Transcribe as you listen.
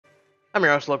I'm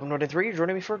your host, Logan23.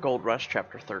 Joining me for Gold Rush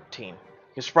Chapter 13.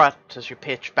 You sprut as you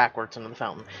pitch backwards into the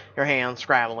fountain, your hands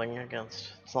scrabbling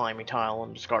against slimy tile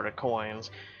and discarded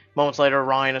coins. Moments later,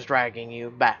 Ryan is dragging you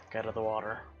back out of the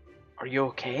water. Are you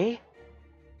okay?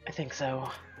 I think so.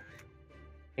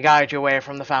 He guides you away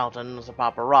from the fountain as the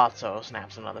paparazzo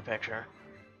snaps another picture.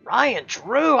 Ryan,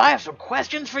 Drew, I have some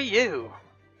questions for you.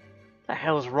 What the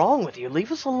hell is wrong with you?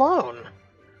 Leave us alone.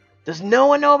 Does no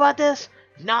one know about this?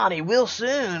 If not, he will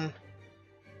soon.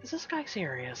 Is this guy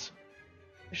serious?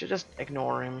 You should just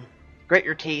ignore him. Grit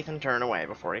your teeth and turn away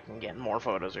before he can get more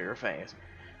photos of your face.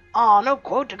 Aw, no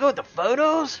quote to go with the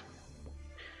photos?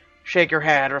 Shake your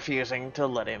head, refusing to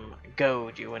let him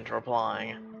goad you into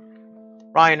replying.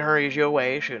 Ryan hurries you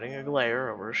away, shooting a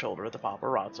glare over his shoulder at the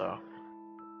paparazzo.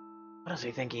 What does he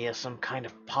think he is, some kind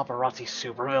of paparazzi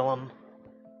supervillain?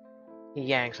 He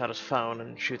yanks out his phone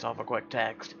and shoots off a quick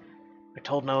text. I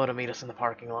told Noah to meet us in the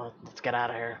parking lot. Let's get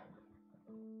out of here.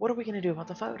 What are we going to do about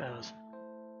the photos?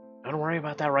 Don't worry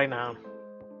about that right now.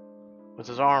 Puts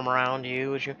his arm around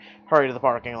you as you hurry to the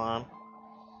parking lot.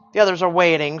 The others are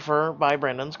waiting by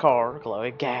Brendan's car.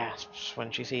 Chloe gasps when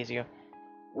she sees you.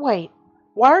 Wait,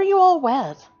 why are you all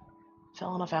wet?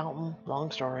 Fell in a fountain.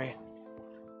 Long story.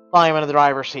 Climb into the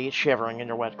driver's seat, shivering in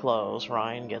your wet clothes.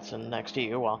 Ryan gets in next to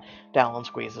you while Dallin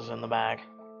squeezes in the bag.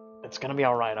 It's going to be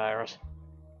alright, Iris.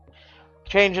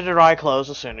 Change into dry clothes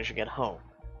as soon as you get home.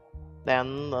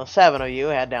 Then the 7 of you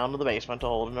head down to the basement to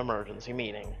hold an emergency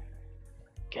meeting.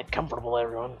 Get comfortable,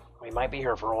 everyone. We might be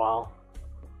here for a while.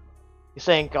 You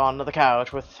sink onto the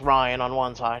couch with Ryan on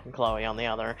one side and Chloe on the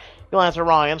other. You glance at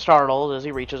Ryan, startled, as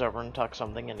he reaches over and tucks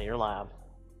something into your lap.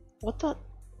 What the? You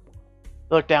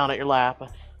look down at your lap.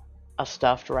 A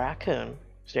stuffed raccoon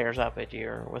stares up at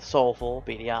you with soulful,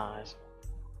 beady eyes.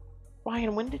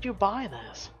 Ryan, when did you buy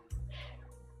this?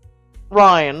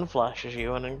 Ryan flashes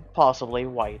you an impossibly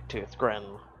white-toothed grin.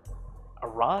 A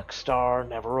rock star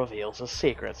never reveals his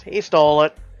secrets. He stole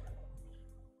it.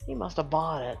 He must have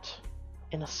bought it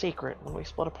in a secret when we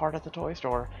split apart at the toy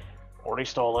store. Or he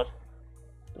stole it.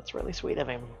 That's really sweet of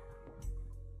him.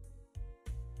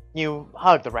 You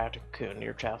hug the raccoon to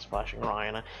your chest, flashing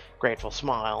Ryan a grateful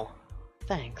smile.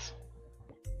 Thanks.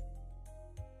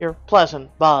 Your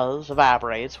pleasant buzz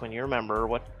evaporates when you remember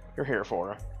what you're here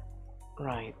for.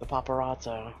 Right, the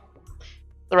paparazzo.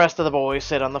 The rest of the boys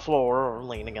sit on the floor or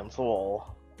lean against the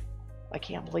wall. I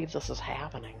can't believe this is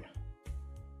happening.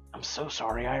 I'm so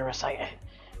sorry, Iris. I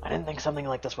didn't think something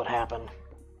like this would happen.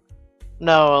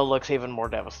 Noah looks even more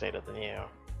devastated than you.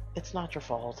 It's not your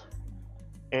fault.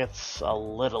 It's a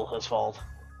little his fault.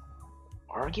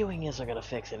 Arguing isn't going to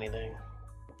fix anything.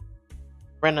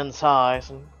 Brendan sighs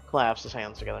and claps his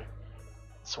hands together.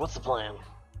 So what's the plan?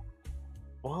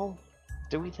 Well,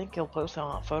 do we think he'll post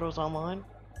photos online?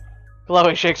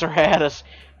 Chloe shakes her head as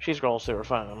she scrolls through her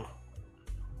phone.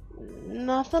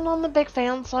 Nothing on the big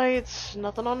fan sites,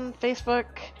 nothing on Facebook,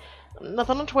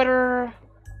 nothing on Twitter.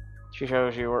 She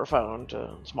shows you her phone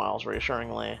and smiles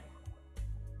reassuringly.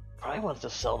 Probably wants to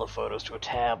sell the photos to a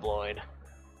tabloid.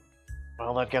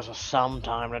 Well, that gives us some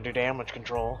time to do damage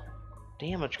control.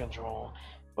 Damage control?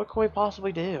 What can we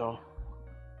possibly do?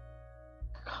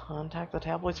 Contact the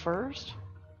tabloids first?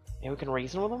 Maybe we can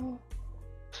reason with them?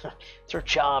 It's our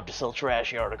job to sell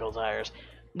trashy articles, Iris.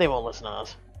 They won't listen to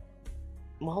us.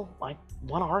 Well, I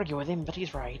want to argue with him, but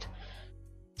he's right.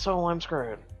 So I'm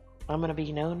screwed. I'm going to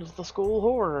be known as the school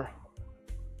whore.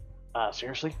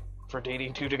 Seriously? For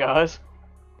dating 2 guys?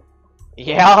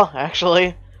 Yeah,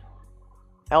 actually.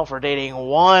 Hell, for dating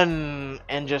 1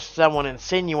 and just someone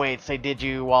insinuates they did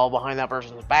you while behind that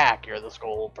person's back, you're the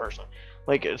school person.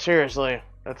 Like, seriously,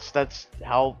 that's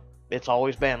how it's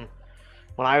always been.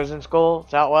 When I was in school,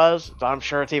 that's how it was. I'm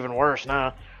sure it's even worse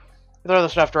now. You throw the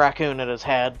stuffed raccoon at his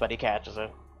head, but he catches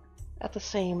it. At the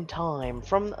same time,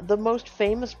 from the most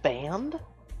famous band?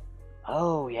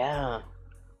 Oh, yeah.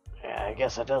 Yeah, I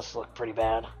guess that does look pretty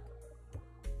bad.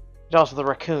 He tosses the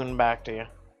raccoon back to you.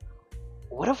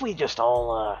 What if we just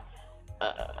all,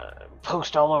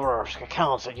 post all over our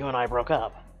accounts that you and I broke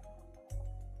up?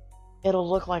 It'll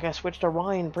look like I switched to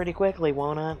Ryan pretty quickly,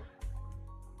 won't it?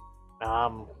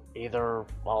 Either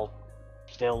I'll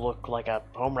still look like a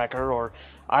homewrecker, or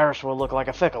Iris will look like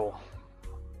a fickle.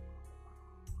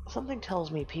 Something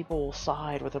tells me people will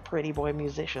side with the pretty boy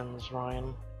musicians,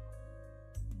 Ryan.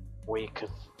 We could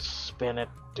spin it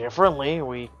differently.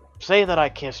 We say that I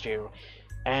kissed you,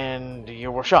 and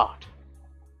you were shocked.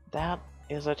 That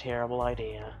is a terrible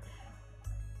idea.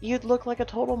 You'd look like a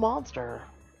total monster.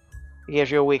 He gives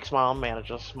you a weak smile and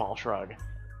manages a small shrug.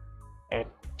 It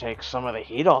takes some of the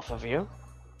heat off of you,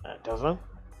 doesn't it?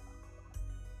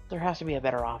 There has to be a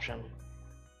better option.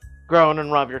 Groan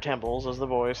and rub your temples as the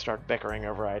boys start bickering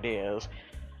over ideas.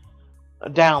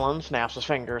 Dallin snaps his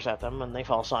fingers at them, and they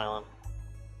fall silent.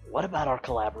 What about our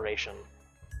collaboration?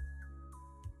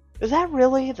 Is that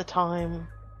really the time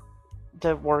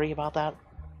to worry about that?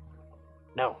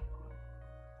 No.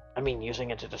 I mean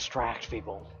using it to distract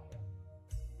people.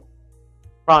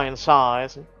 Ryan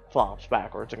sighs and flops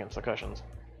backwards against the cushions.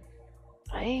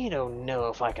 I don't know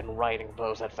if I can write and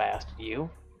compose that fast. You?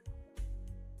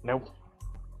 Nope.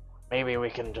 Maybe we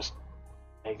can just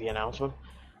make the announcement?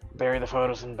 Bury the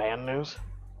photos in band news?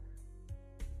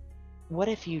 What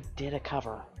if you did a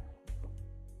cover?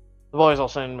 The boys will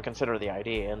soon consider the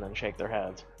idea and then shake their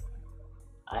heads.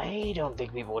 I don't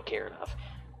think people would care enough.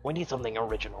 We need something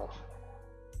original.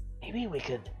 Maybe we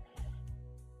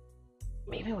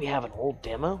have an old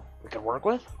demo we could work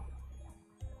with?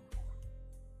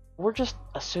 We're just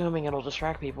assuming it'll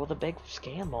distract people with a big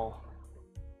scandal.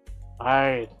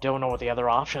 I don't know what the other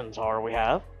options are we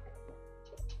have.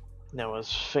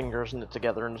 Noah's fingers knit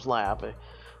together in his lap. He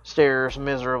stares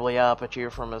miserably up at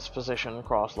you from his position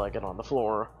cross-legged on the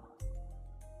floor.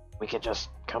 We could just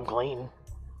come clean.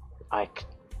 I could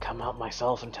come out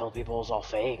myself and tell people it was all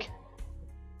fake.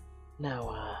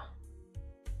 No,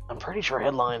 I'm pretty sure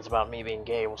headlines about me being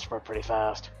gay will spread pretty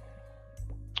fast.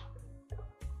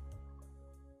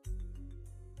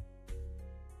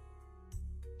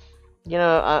 You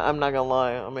know, I'm not gonna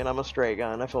lie. I mean, I'm a straight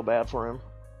guy, and I feel bad for him.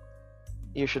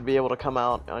 You should be able to come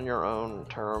out on your own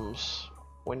terms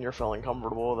when you're feeling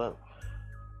comfortable with it.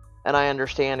 And I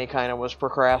understand he kind of was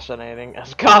procrastinating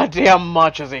as goddamn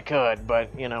much as he could,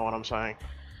 but you know what I'm saying.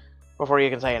 Before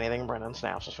you can say anything, Brennan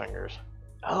snaps his fingers.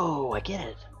 Oh, I get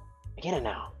it. I get it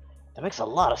now. That makes a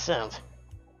lot of sense.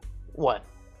 What?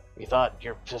 You thought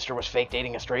your sister was fake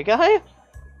dating a straight guy?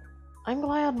 I'm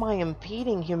glad my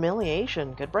impeding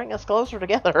humiliation could bring us closer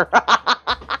together.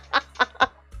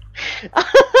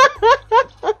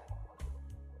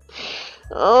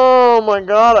 Oh my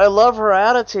god, I love her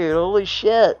attitude. Holy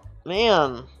shit.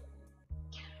 Man.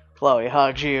 Chloe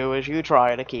hugs you as you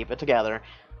try to keep it together,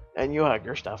 and you hug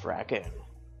your stuffed raccoon.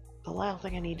 The last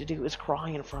thing I need to do is cry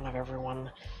in front of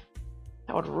everyone.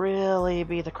 That would really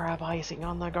be the crap icing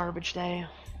on the garbage day.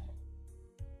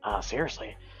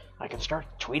 Seriously, I can start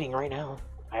tweeting right now.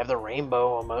 I have the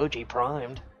rainbow emoji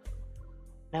primed.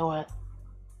 Now what?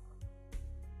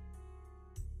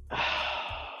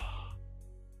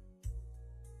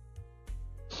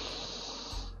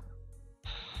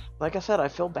 Like I said, I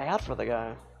feel bad for the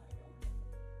guy.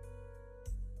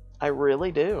 I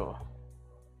really do.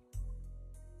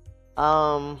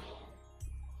 I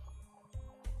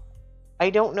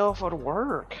don't know if it would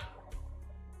work.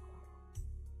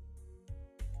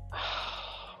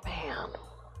 Man.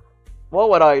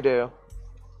 What would I do?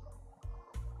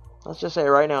 Let's just say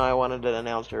right now I wanted to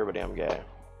announce to everybody I'm gay.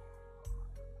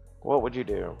 What would you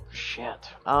do? Shit.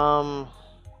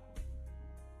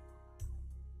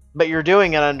 But you're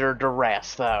doing it under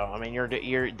duress, though. I mean,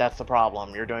 that's the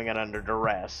problem. You're doing it under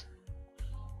duress.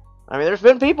 I mean, there's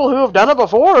been people who have done it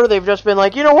before. They've just been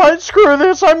like, you know what? Screw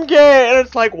this. I'm gay. And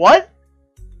it's like, what?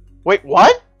 Wait,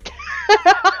 what?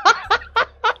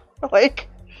 Like,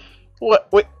 what?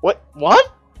 Wait,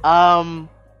 what?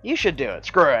 You should do it.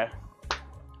 Screw it.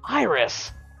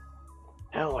 Iris.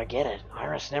 Oh, I get it.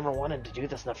 Iris never wanted to do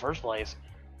this in the first place.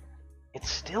 It's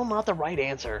still not the right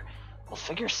answer. We'll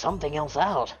figure something else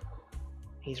out.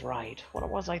 He's right. What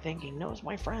was I thinking? No, it's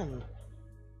my friend.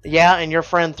 Yeah, and your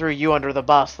friend threw you under the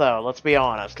bus, though. Let's be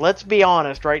honest. Let's be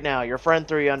honest right now. Your friend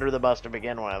threw you under the bus to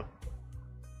begin with.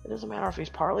 It doesn't matter if he's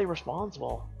partly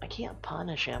responsible. I can't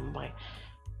punish him by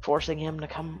forcing him to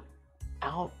come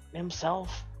out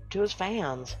himself to his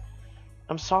fans.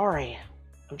 I'm sorry.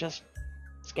 I'm just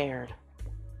scared.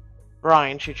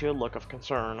 Ryan shoots you a look of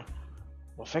concern.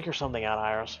 We'll figure something out,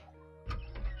 Iris.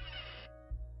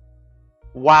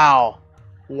 Wow.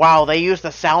 Wow, they used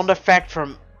the sound effect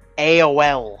from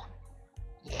AOL.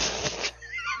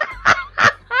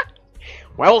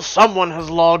 Well, someone has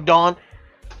logged on.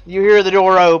 You hear the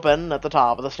door open at the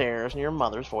top of the stairs, and your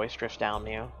mother's voice drifts down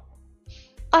to you.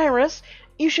 Iris,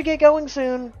 you should get going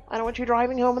soon. I don't want you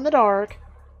driving home in the dark.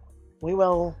 We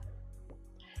will.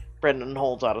 Brendan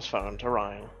holds out his phone to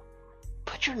Ryan.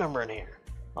 Put your number in here.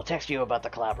 I'll text you about the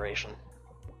collaboration.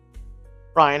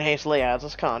 Ryan hastily adds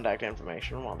his contact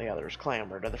information while the others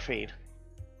clamber to their feet.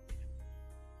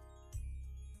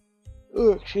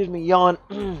 Ugh, excuse me, yawn.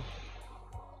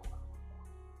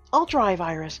 I'll drive,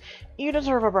 Iris. You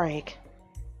deserve a break.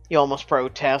 You almost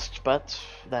protest, but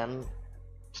then,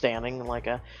 standing like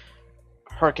a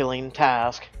Herculean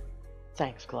task.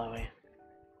 Thanks, Chloe.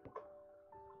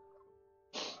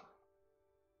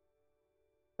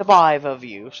 The 5 of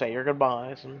you say your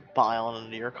goodbyes and pile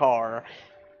into your car.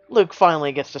 Luke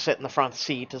finally gets to sit in the front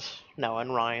seat as Noah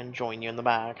and Ryan join you in the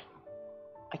back.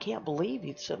 I can't believe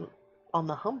you'd sit on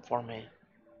the hump for me.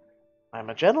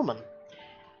 I'm a gentleman.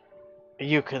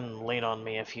 You can lean on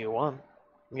me if you want.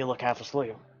 You look half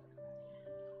asleep.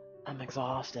 I'm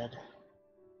exhausted.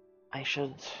 I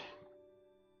should...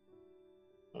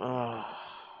 I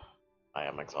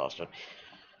am exhausted.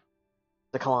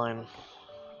 Decline.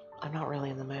 I'm not really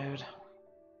in the mood.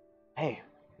 Hey,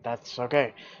 that's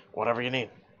okay. Whatever you need.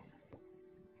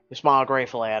 You smile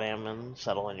gratefully at him and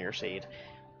settle in your seat.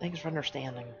 Thanks for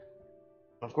understanding.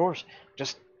 Of course.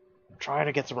 Just try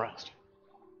to get some rest.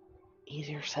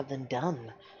 Easier said than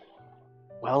done.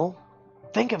 Well,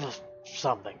 think of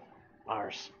something,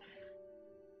 Mars.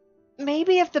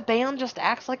 Maybe if the band just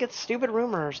acts like it's stupid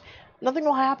rumors, nothing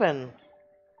will happen.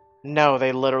 No,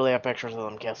 they literally have pictures of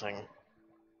them kissing.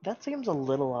 That seems a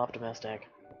little optimistic.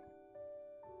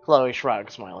 Chloe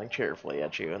shrugs, smiling cheerfully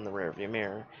at you in the rearview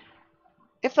mirror.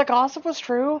 If the gossip was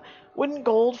true, wouldn't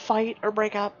Gold fight or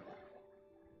break up?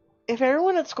 If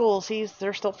everyone at school sees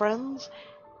they're still friends,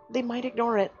 they might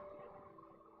ignore it.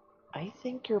 I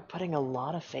think you're putting a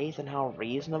lot of faith in how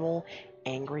reasonable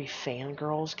angry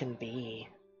fangirls can be.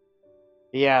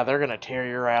 Yeah, they're gonna tear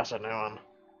your ass a new one.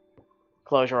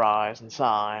 Close your eyes and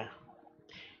sigh.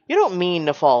 You don't mean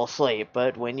to fall asleep,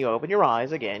 but when you open your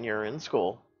eyes again, you're in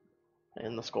school.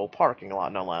 In the school parking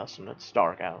lot, no less, and it's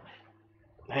dark out.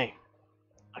 Hey,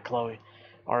 Chloe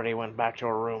already went back to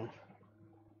her room.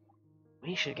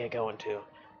 We should get going, too.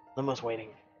 Limo's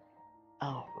waiting.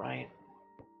 Oh, right.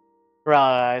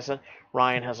 Realize that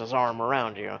Ryan has his arm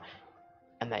around you,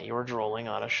 and that you were drooling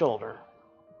on his shoulder.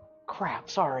 Crap,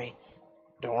 sorry.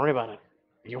 Don't worry about it.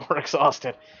 You were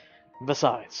exhausted.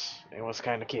 Besides, it was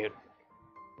kind of cute.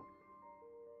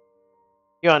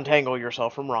 You untangle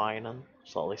yourself from Ryan and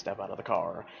slowly step out of the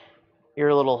car. You're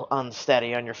a little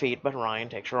unsteady on your feet, but Ryan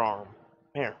takes your arm.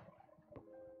 Here.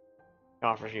 He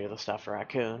offers you the stuffed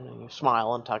raccoon, and you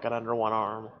smile and tuck it under one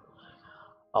arm.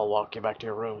 I'll walk you back to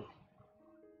your room.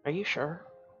 Are you sure?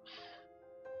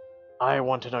 I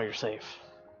want to know you're safe.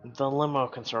 The limo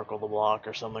can circle the block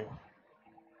or something.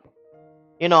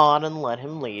 You nod and let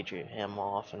him lead him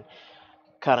off, and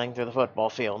cutting through the football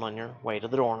field on your way to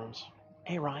the dorms.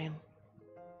 Hey, Ryan.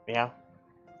 Yeah?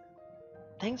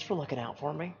 Thanks for looking out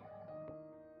for me.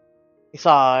 He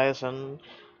sighs and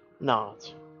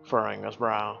nods, furrowing his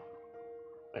brow.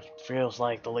 It feels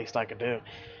like the least I could do.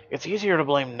 It's easier to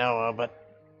blame Noah, but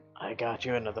I got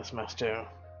you into this mess too.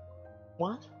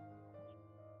 What?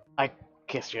 I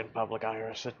kissed you in public,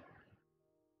 Iris. It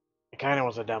kind of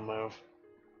was a dumb move.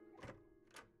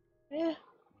 Eh.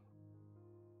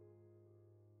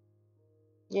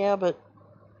 Yeah, but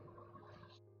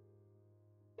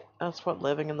that's what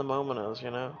living in the moment is,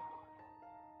 you know?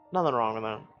 Nothing wrong with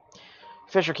that.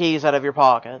 Fish your keys out of your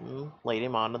pocket and lead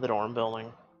him onto the dorm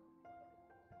building.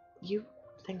 You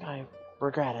think I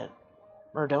regret it?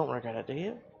 Or don't regret it, do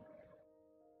you?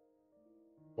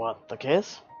 What, the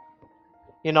kiss?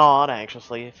 You nod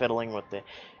anxiously, fiddling with the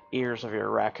ears of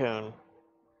your raccoon.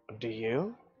 Do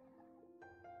you?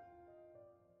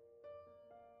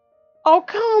 Oh,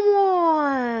 come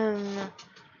on!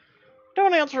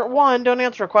 Don't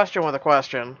answer a question with a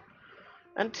question.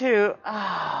 And 2,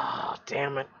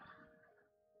 damn it.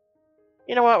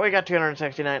 You know what? We got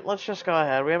 269. Let's just go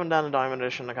ahead. We haven't done a diamond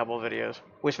edition in a couple of videos.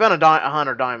 We spent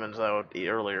 100 diamonds, though,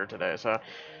 earlier today, so...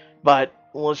 But,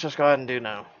 let's just go ahead and do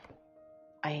now.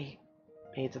 I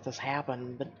hate that this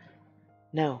happened, but...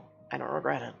 No, I don't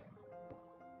regret it.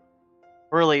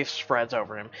 Relief spreads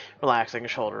over him, relaxing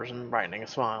his shoulders and brightening his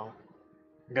smile.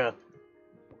 Good.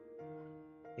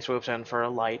 He swoops in for a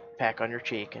light peck on your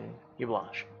cheek, and you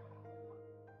blush.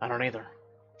 I don't either,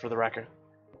 for the record.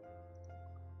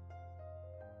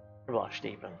 Your blush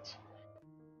deepens.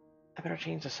 I better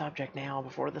change the subject now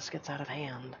before this gets out of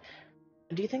hand.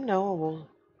 Do you think Noah will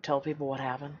tell people what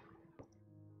happened?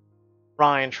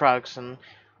 Ryan shrugs and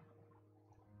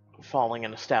falling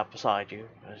in a step beside you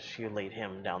as you lead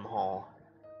him down the hall.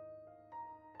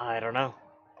 I don't know.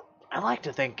 I like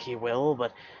to think he will,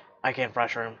 but I can't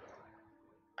pressure him.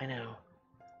 I know.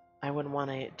 I wouldn't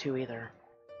want to either.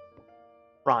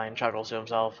 Ryan chuckles to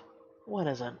himself. What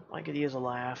is it? I could use a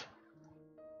laugh.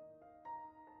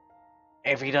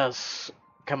 If he does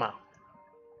come out,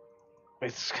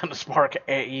 it's gonna spark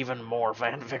even more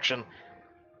fan fiction.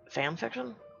 Fan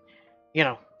fiction? You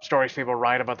know, stories people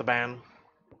write about the band.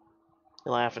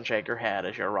 You laugh and shake your head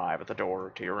as you arrive at the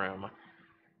door to your room.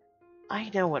 I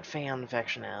know what fan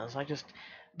fiction is. I just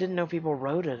didn't know people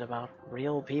wrote it about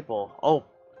real people. Oh,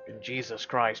 Jesus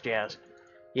Christ, yes.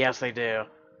 Yes, they do.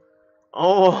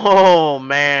 Oh,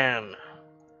 man.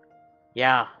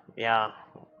 Yeah, yeah.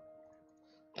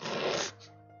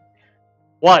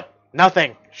 What?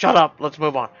 Nothing. Shut up. Let's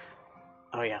move on.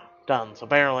 Oh, yeah. Done. So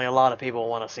apparently a lot of people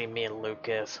want to see me and Luke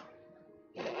kiss.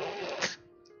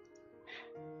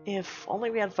 If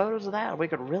only we had photos of that, we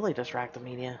could really distract the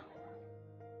media.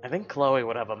 I think Chloe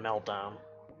would have a meltdown.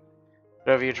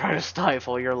 But if you try to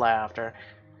stifle your laughter,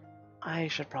 I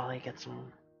should probably get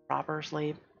some proper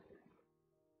sleep.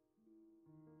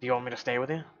 Do you want me to stay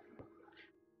with you? You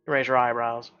raise your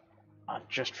eyebrows.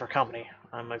 Just for company.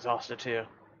 I'm exhausted too.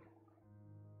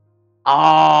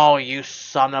 Oh, you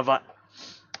son of a...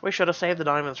 We should have saved the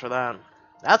diamonds for that.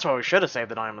 That's what we should have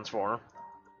saved the diamonds for.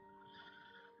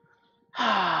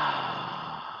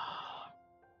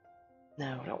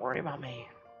 No, don't worry about me.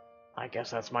 I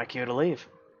guess that's my cue to leave.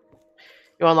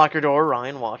 You unlock your door.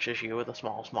 Ryan watches you with a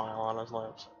small smile on his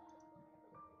lips.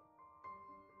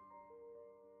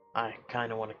 I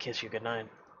kinda want to kiss you goodnight.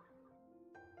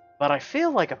 But I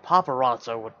feel like a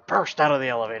paparazzo would burst out of the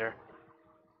elevator.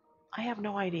 I have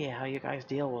no idea how you guys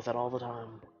deal with it all the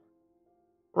time.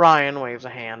 Ryan waves a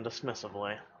hand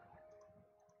dismissively.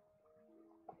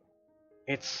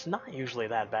 It's not usually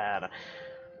that bad.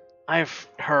 I've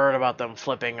heard about them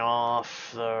flipping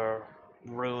off the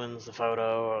ruins the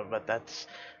photo, but that's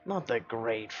not that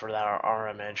great for our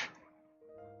image.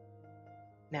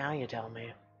 Now you tell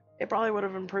me. It probably would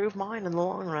have improved mine in the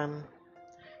long run.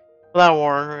 Without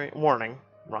warning,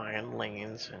 Ryan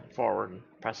leans forward and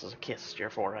presses a kiss to your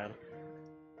forehead.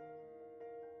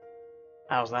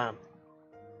 How's that?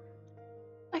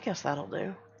 I guess that'll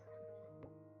do.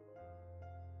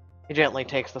 He gently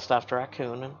takes the stuffed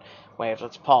raccoon and waves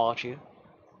its paw at you,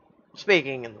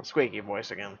 speaking in the squeaky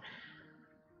voice again.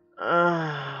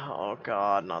 Oh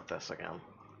god, not this again.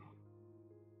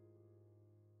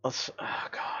 Oh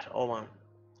god, hold on.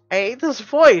 I hate this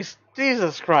voice!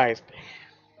 Jesus Christ!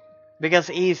 Because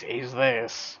he's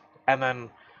this, and then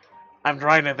I'm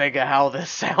trying to think of how this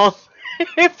sounds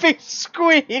if he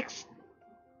squeaks.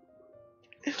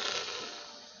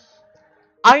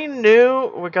 I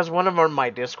knew because one of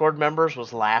my Discord members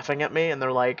was laughing at me, and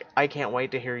they're like, I can't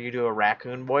wait to hear you do a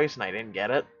raccoon voice, and I didn't get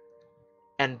it.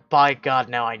 And by God,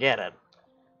 now I get it.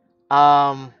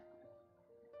 I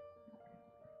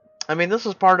mean, this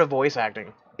is part of voice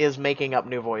acting, is making up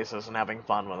new voices and having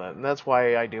fun with it. And that's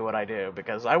why I do what I do,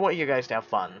 because I want you guys to have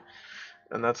fun.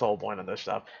 And that's the whole point of this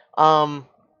stuff. I'm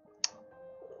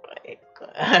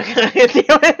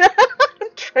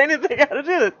trying to think how to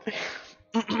do it.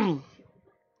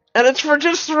 And it's for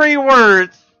just 3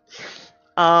 words.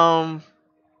 Good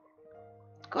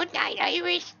night,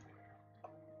 Iris.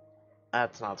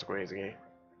 That's not squeezy.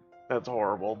 That's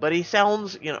horrible. But he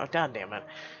sounds, God damn it.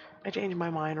 I changed my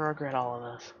mind and regret all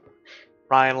of this.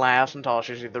 Ryan laughs and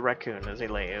tosses you the raccoon as he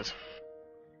leaves.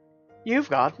 You've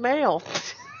got mail.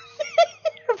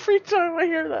 Every time I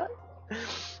hear that.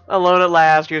 Alone at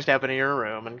last, you step into your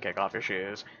room and kick off your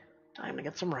shoes. Time to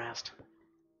get some rest.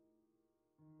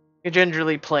 You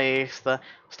gingerly place the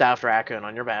stuffed raccoon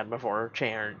on your bed before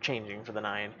changing for the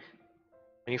night.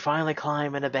 When you finally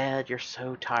climb into bed, you're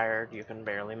so tired you can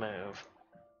barely move.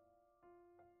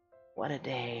 What a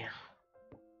day.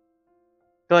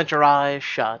 Clench your eyes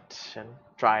shut and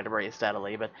try to breathe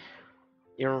steadily, but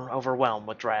you're overwhelmed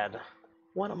with dread.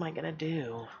 What am I gonna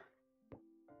do?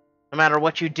 No matter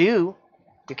what you do,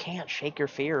 you can't shake your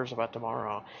fears about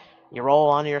tomorrow. You roll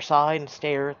onto your side and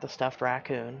stare at the stuffed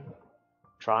raccoon,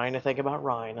 trying to think about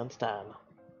Ryan instead.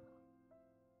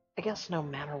 I guess no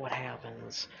matter what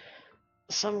happens,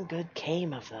 some good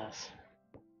came of this.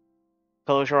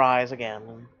 Close your eyes again,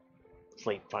 and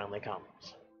sleep finally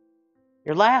comes.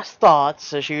 Your last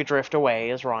thoughts as you drift away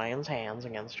is Ryan's hands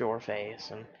against your face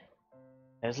and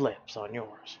his lips on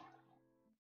yours.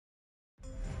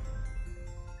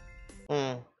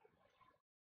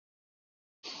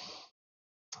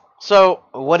 So,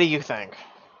 what do you think?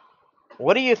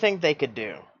 What do you think they could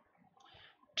do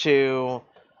to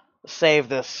save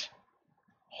this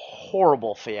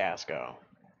horrible fiasco?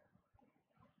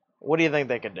 What do you think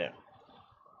they could do?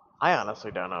 I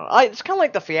honestly don't know. It's kind of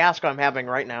like the fiasco I'm having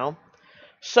right now.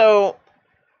 So,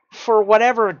 for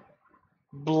whatever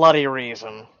bloody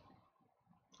reason,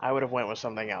 I would have went with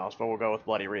something else, but we'll go with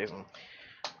bloody reason.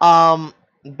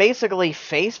 Basically,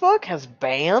 Facebook has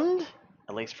banned,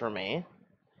 at least for me,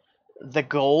 the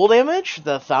gold image,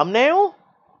 the thumbnail.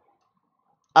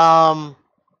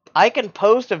 I can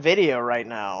post a video right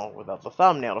now without the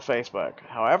thumbnail to Facebook.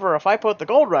 However, if I put the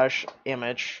Gold Rush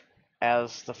image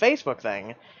as the Facebook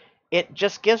thing, it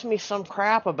just gives me some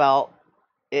crap about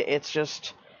it's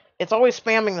always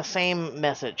spamming the same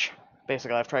message.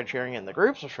 Basically, I've tried sharing it in the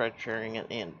groups, I've tried sharing it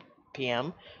in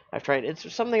PM. I've tried.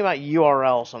 It's something about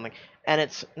URL something, and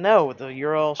it's no, the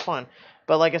URL's fine.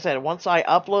 But like I said, once I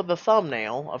upload the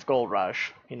thumbnail of Gold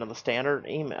Rush, you know, the standard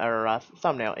email or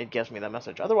thumbnail, it gives me that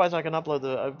message. Otherwise, I can upload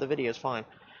the videos fine.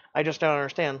 I just don't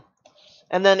understand.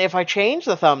 And then if I change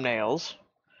the thumbnails,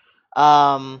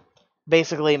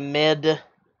 basically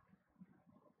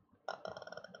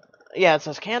yeah, it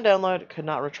says can download, could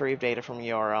not retrieve data from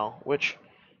URL, which,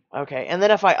 okay. And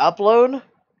then if I upload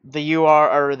the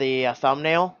URL or the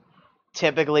thumbnail,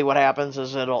 typically what happens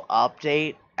is it'll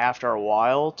update after a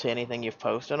while to anything you've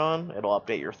posted on. It'll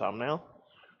update your thumbnail.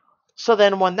 So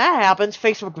then when that happens,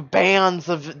 Facebook bans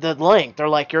the link. They're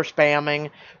like, you're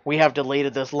spamming. We have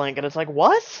deleted this link. And it's like,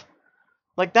 what?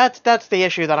 Like, that's the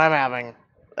issue that I'm having.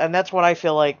 And that's what I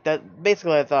feel like. That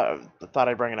basically I thought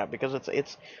I'd bring it up because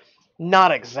it's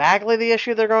not exactly the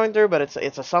issue they're going through, but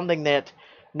it's something that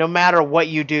no matter what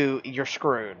you do, you're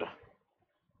screwed.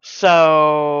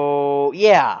 So,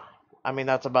 yeah. I mean,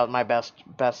 that's about my best,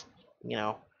 you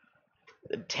know,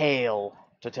 tale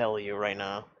to tell you right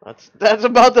now. That's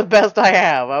about the best I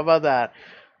have. How about that?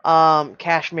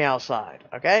 Cash me outside,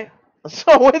 okay?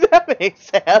 So with that being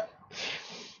said,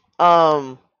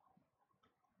 oh,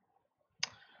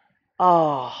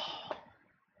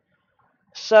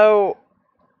 so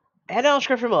head down the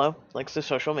description below, links to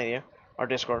social media, our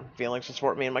Discord, feelings to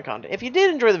support me and my content. If you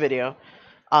did enjoy the video,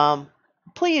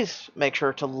 please make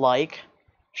sure to like,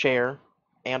 share,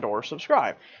 and or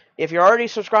subscribe. If you're already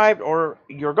subscribed or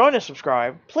you're going to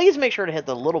subscribe, please make sure to hit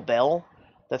the little bell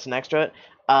that's next to it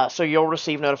so you'll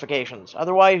receive notifications.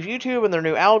 Otherwise, YouTube and their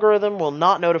new algorithm will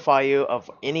not notify you of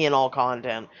any and all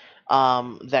content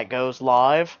that goes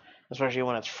live, especially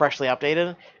when it's freshly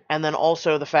updated. And then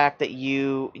also the fact that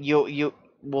you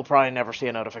will probably never see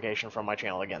a notification from my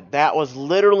channel again. That was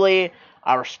literally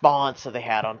a response that they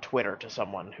had on Twitter to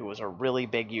someone who was a really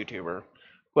big YouTuber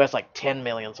who has like 10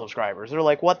 million subscribers. They're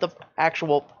like, what the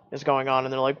actual is going on?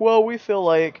 And they're like, well, we feel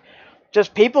like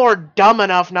just people are dumb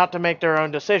enough not to make their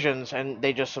own decisions, and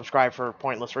they just subscribe for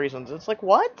pointless reasons. It's like,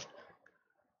 what?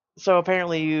 So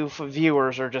apparently you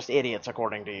viewers are just idiots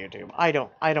according to YouTube. I don't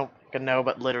know,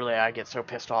 but literally I get so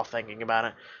pissed off thinking about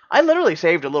it. I literally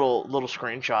saved a little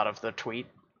screenshot of the tweet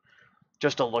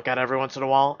just to look at every once in a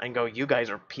while and go, you guys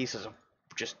are pieces of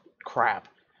just crap.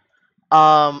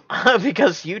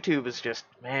 Because YouTube is just,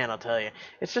 man, I'll tell you,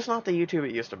 it's just not the YouTube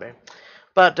it used to be.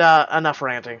 But, enough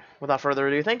ranting. Without further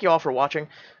ado, thank you all for watching,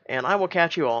 and I will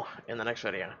catch you all in the next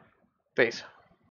video. Peace.